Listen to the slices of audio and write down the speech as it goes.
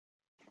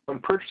when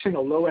purchasing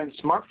a low-end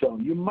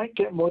smartphone, you might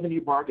get more than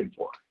you bargained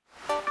for.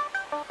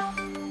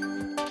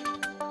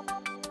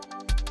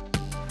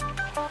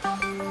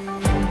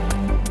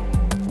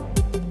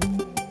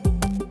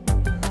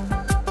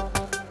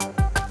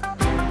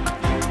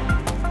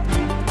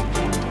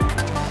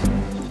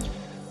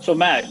 So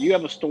Matt, you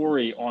have a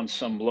story on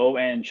some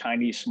low-end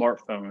Chinese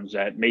smartphones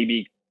that may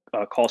be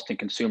costing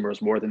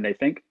consumers more than they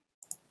think.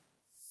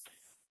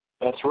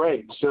 That's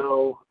right.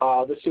 So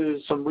this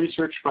is some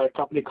research by a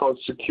company called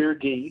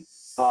SecureD.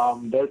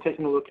 They're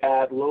taking a look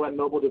at low-end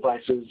mobile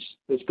devices,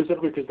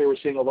 specifically because they were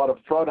seeing a lot of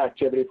fraud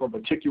activity from a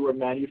particular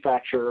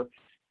manufacturer,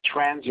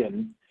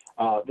 Transsion.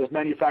 This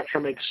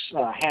manufacturer makes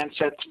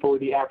handsets for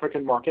the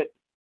African market.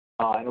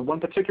 And one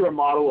particular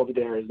model over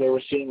there is they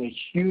were seeing a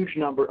huge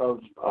number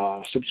of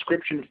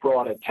subscription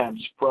fraud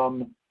attempts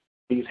from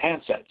these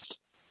handsets.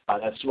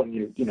 That's when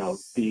the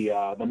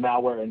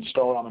malware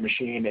installed on the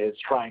machine is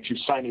trying to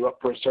sign you up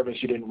for a service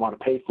you didn't want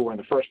to pay for in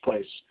the first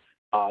place,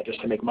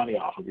 just to make money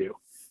off of you.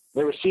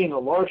 They were seeing a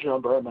large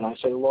number, and when I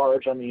say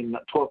large, I mean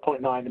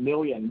 12.9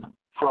 million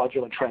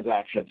fraudulent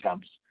transaction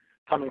attempts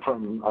coming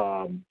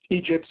from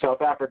Egypt,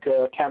 South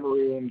Africa,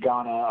 Cameroon,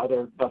 Ghana,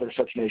 other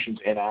such nations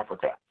in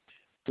Africa.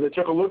 So they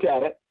took a look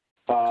at it.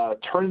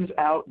 Turns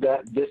out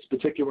that this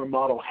particular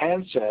model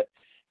handset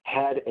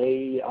had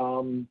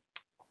an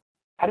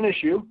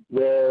issue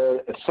where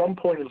at some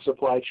point in the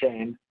supply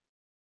chain,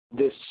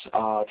 this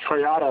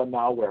Triada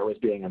malware was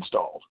being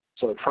installed.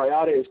 So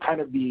Triada is kind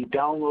of the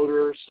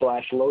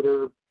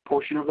downloader/loader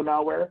portion of the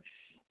malware.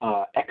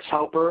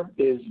 X-Helper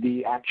is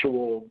the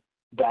actual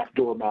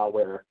backdoor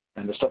malware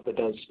and the stuff that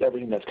does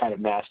everything that's kind of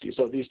nasty.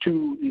 So these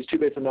two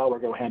bits of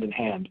malware go hand in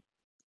hand.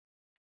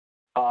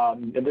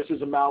 And this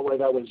is a malware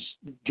that was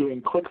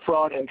doing click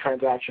fraud and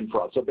transaction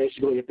fraud. So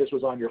basically, if this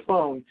was on your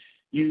phone,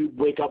 you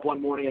wake up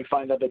one morning and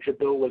find out that your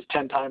bill was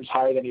 10 times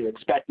higher than you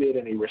expected,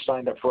 and you were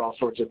signed up for all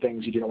sorts of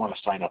things you didn't want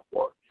to sign up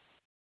for.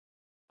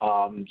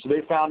 So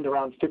they found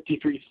around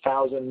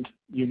 53,000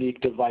 unique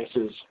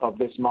devices of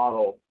this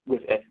model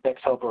with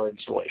X-Helper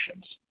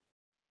installations.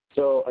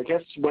 So I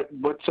guess what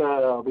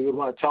we would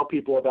want to tell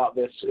people about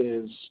this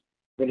is,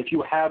 I mean, if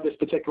you have this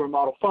particular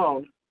model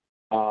phone,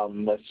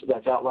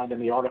 that's outlined in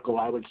the article,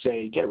 I would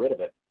say get rid of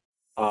it.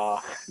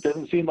 It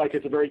doesn't seem like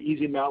it's a very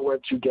easy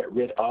malware to get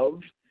rid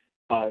of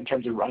in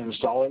terms of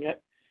uninstalling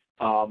it.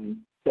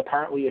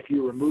 Apparently, if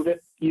you remove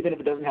it, even if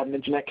it doesn't have an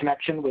internet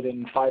connection,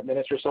 within 5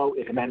 minutes or so,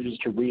 it manages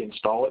to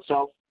reinstall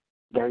itself.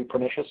 Very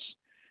pernicious.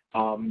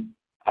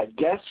 I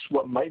guess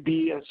what might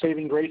be a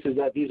saving grace is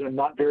that these are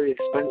not very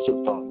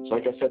expensive phones.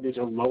 Like I said, these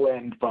are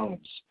low-end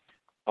phones.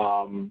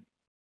 Around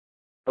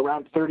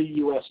 $30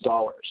 US.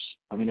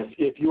 I mean,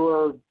 if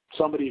you're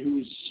somebody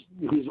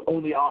whose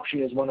only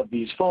option is one of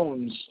these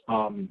phones,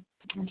 I'm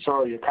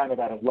sorry, you're kind of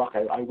out of luck.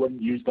 I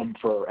wouldn't use them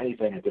for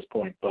anything at this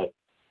point. But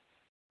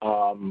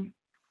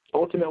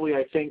ultimately,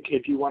 I think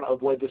if you want to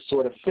avoid this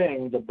sort of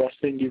thing, the best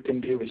thing you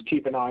can do is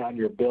keep an eye on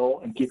your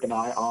bill and keep an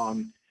eye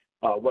on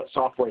what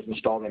software is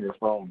installed on your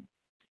phone.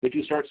 If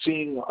you start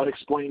seeing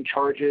unexplained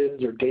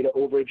charges or data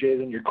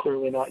overages and you're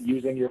clearly not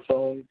using your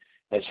phone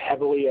as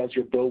heavily as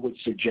your bill would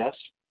suggest,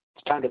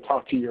 it's time to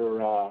talk to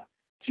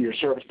your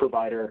service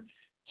provider,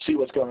 see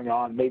what's going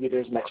on. Maybe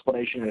there's an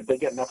explanation, and if they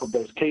get enough of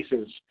those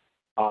cases,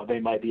 they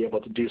might be able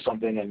to do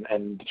something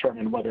and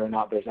determine whether or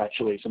not there's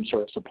actually some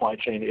sort of supply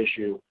chain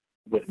issue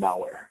with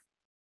malware.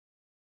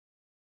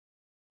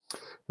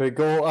 Very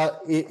cool.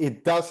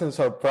 It doesn't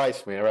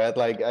surprise me, right?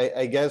 Like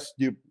I guess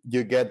you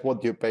get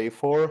what you pay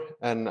for,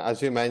 and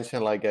as you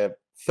mentioned, like a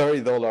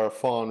 $30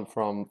 phone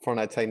from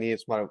a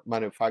Chinese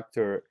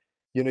manufacturer,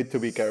 you need to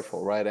be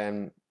careful, right?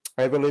 And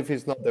I believe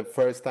it's not the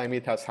first time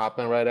it has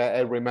happened, right?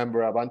 I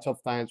remember a bunch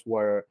of times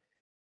where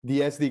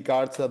the SD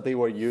cards that they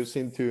were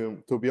using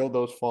to build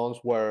those phones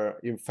were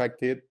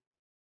infected,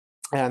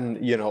 and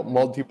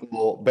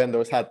multiple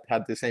vendors had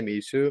the same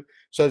issue.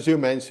 So as you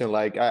mentioned,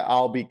 like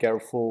I'll be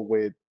careful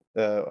with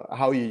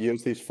how you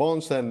use these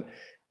phones, and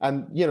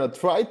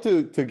try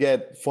to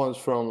get phones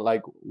from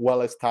like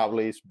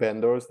well-established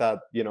vendors that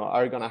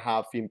are going to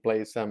have in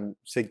place some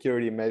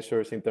security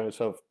measures in terms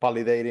of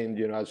validating,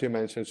 as you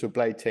mentioned,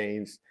 supply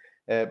chains,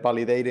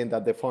 validating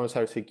that the phones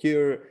are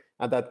secure,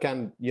 and that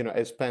can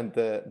spend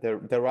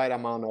the right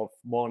amount of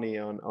money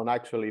on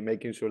actually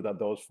making sure that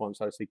those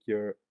phones are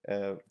secure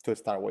to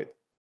start with.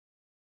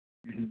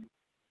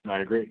 Mm-hmm. I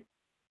agree.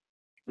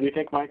 What do you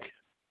think, Mike?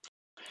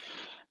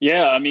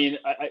 Yeah, I mean,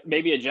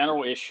 maybe a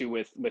general issue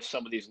with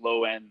some of these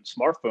low-end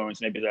smartphones,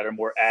 maybe that are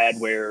more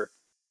adware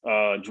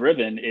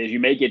driven, is you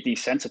may get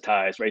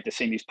desensitized, right, to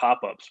seeing these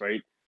pop-ups,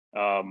 right,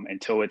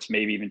 until it's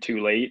maybe even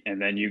too late, and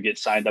then you get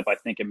signed up. I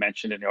think it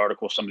mentioned in the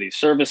article some of these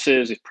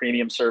services, these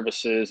premium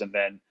services, and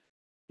then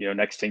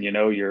next thing you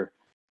know, your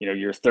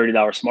 $30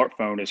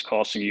 smartphone is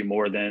costing you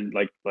more than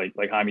like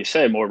Jaime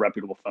said, more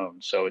reputable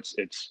phones. So it's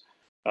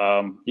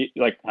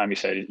like Jaime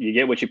said, you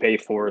get what you pay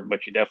for,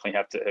 but you definitely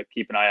have to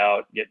keep an eye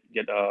out,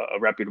 get a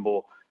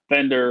reputable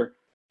vendor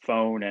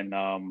phone,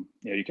 and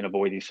you can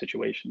avoid these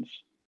situations.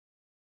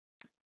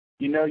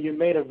 You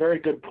made a very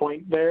good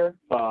point there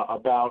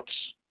about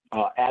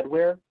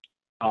adware.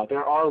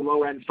 There are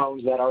low-end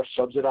phones that are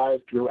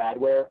subsidized through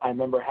adware. I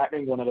remember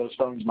having one of those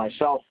phones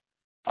myself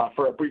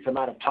for a brief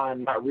amount of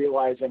time, not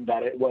realizing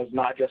that it was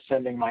not just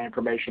sending my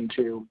information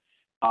to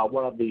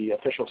one of the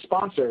official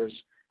sponsors.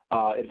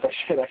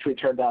 It actually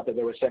turned out that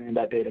they were sending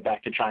that data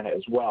back to China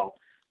as well,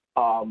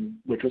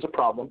 which was a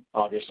problem,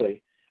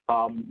 obviously.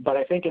 But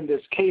I think in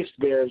this case,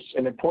 there's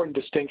an important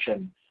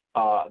distinction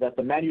that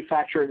the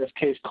manufacturer in this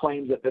case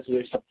claims that this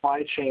is a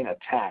supply chain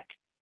attack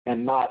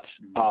and not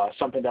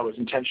something that was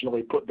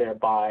intentionally put there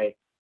by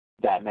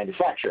that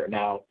manufacturer.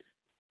 Now,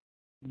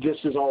 this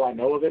is all I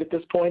know of it at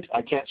this point.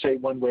 I can't say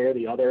one way or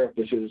the other if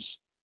this is,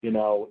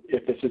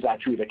 if this is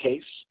actually the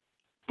case.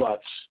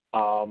 But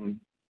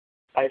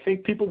I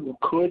think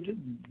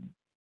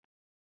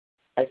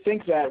I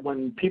think that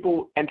when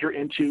people enter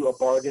into a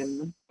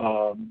bargain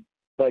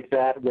like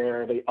that,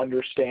 where they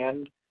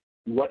understand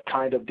what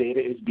kind of data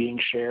is being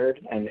shared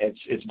and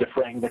it's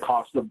defraying the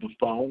cost of the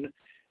phone,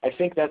 I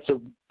think that's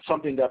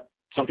something that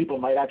some people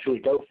might actually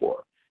go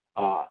for.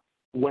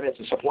 When it's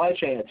a supply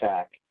chain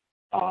attack,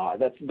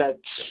 that's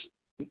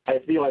I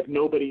feel like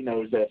nobody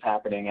knows that it's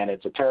happening, and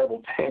it's a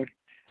terrible thing,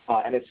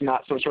 and it's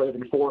not some sort of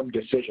informed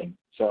decision.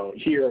 So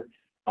here,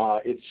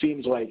 it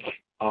seems like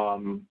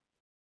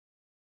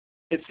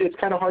it's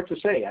kind of hard to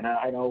say. And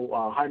I know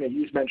Jaime,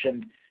 you've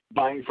mentioned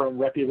buying from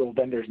reputable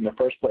vendors in the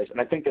first place, and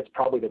I think that's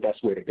probably the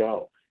best way to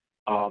go.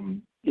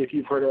 If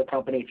you've heard of a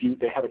company,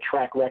 they have a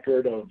track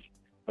record of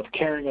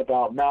caring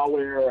about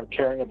malware or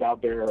caring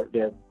about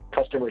their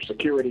customer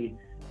security,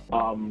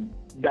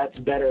 that's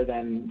better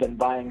than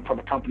buying from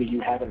a company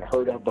you haven't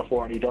heard of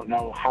before and you don't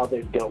know how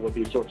they've dealt with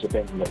these sorts of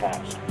things in the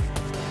past.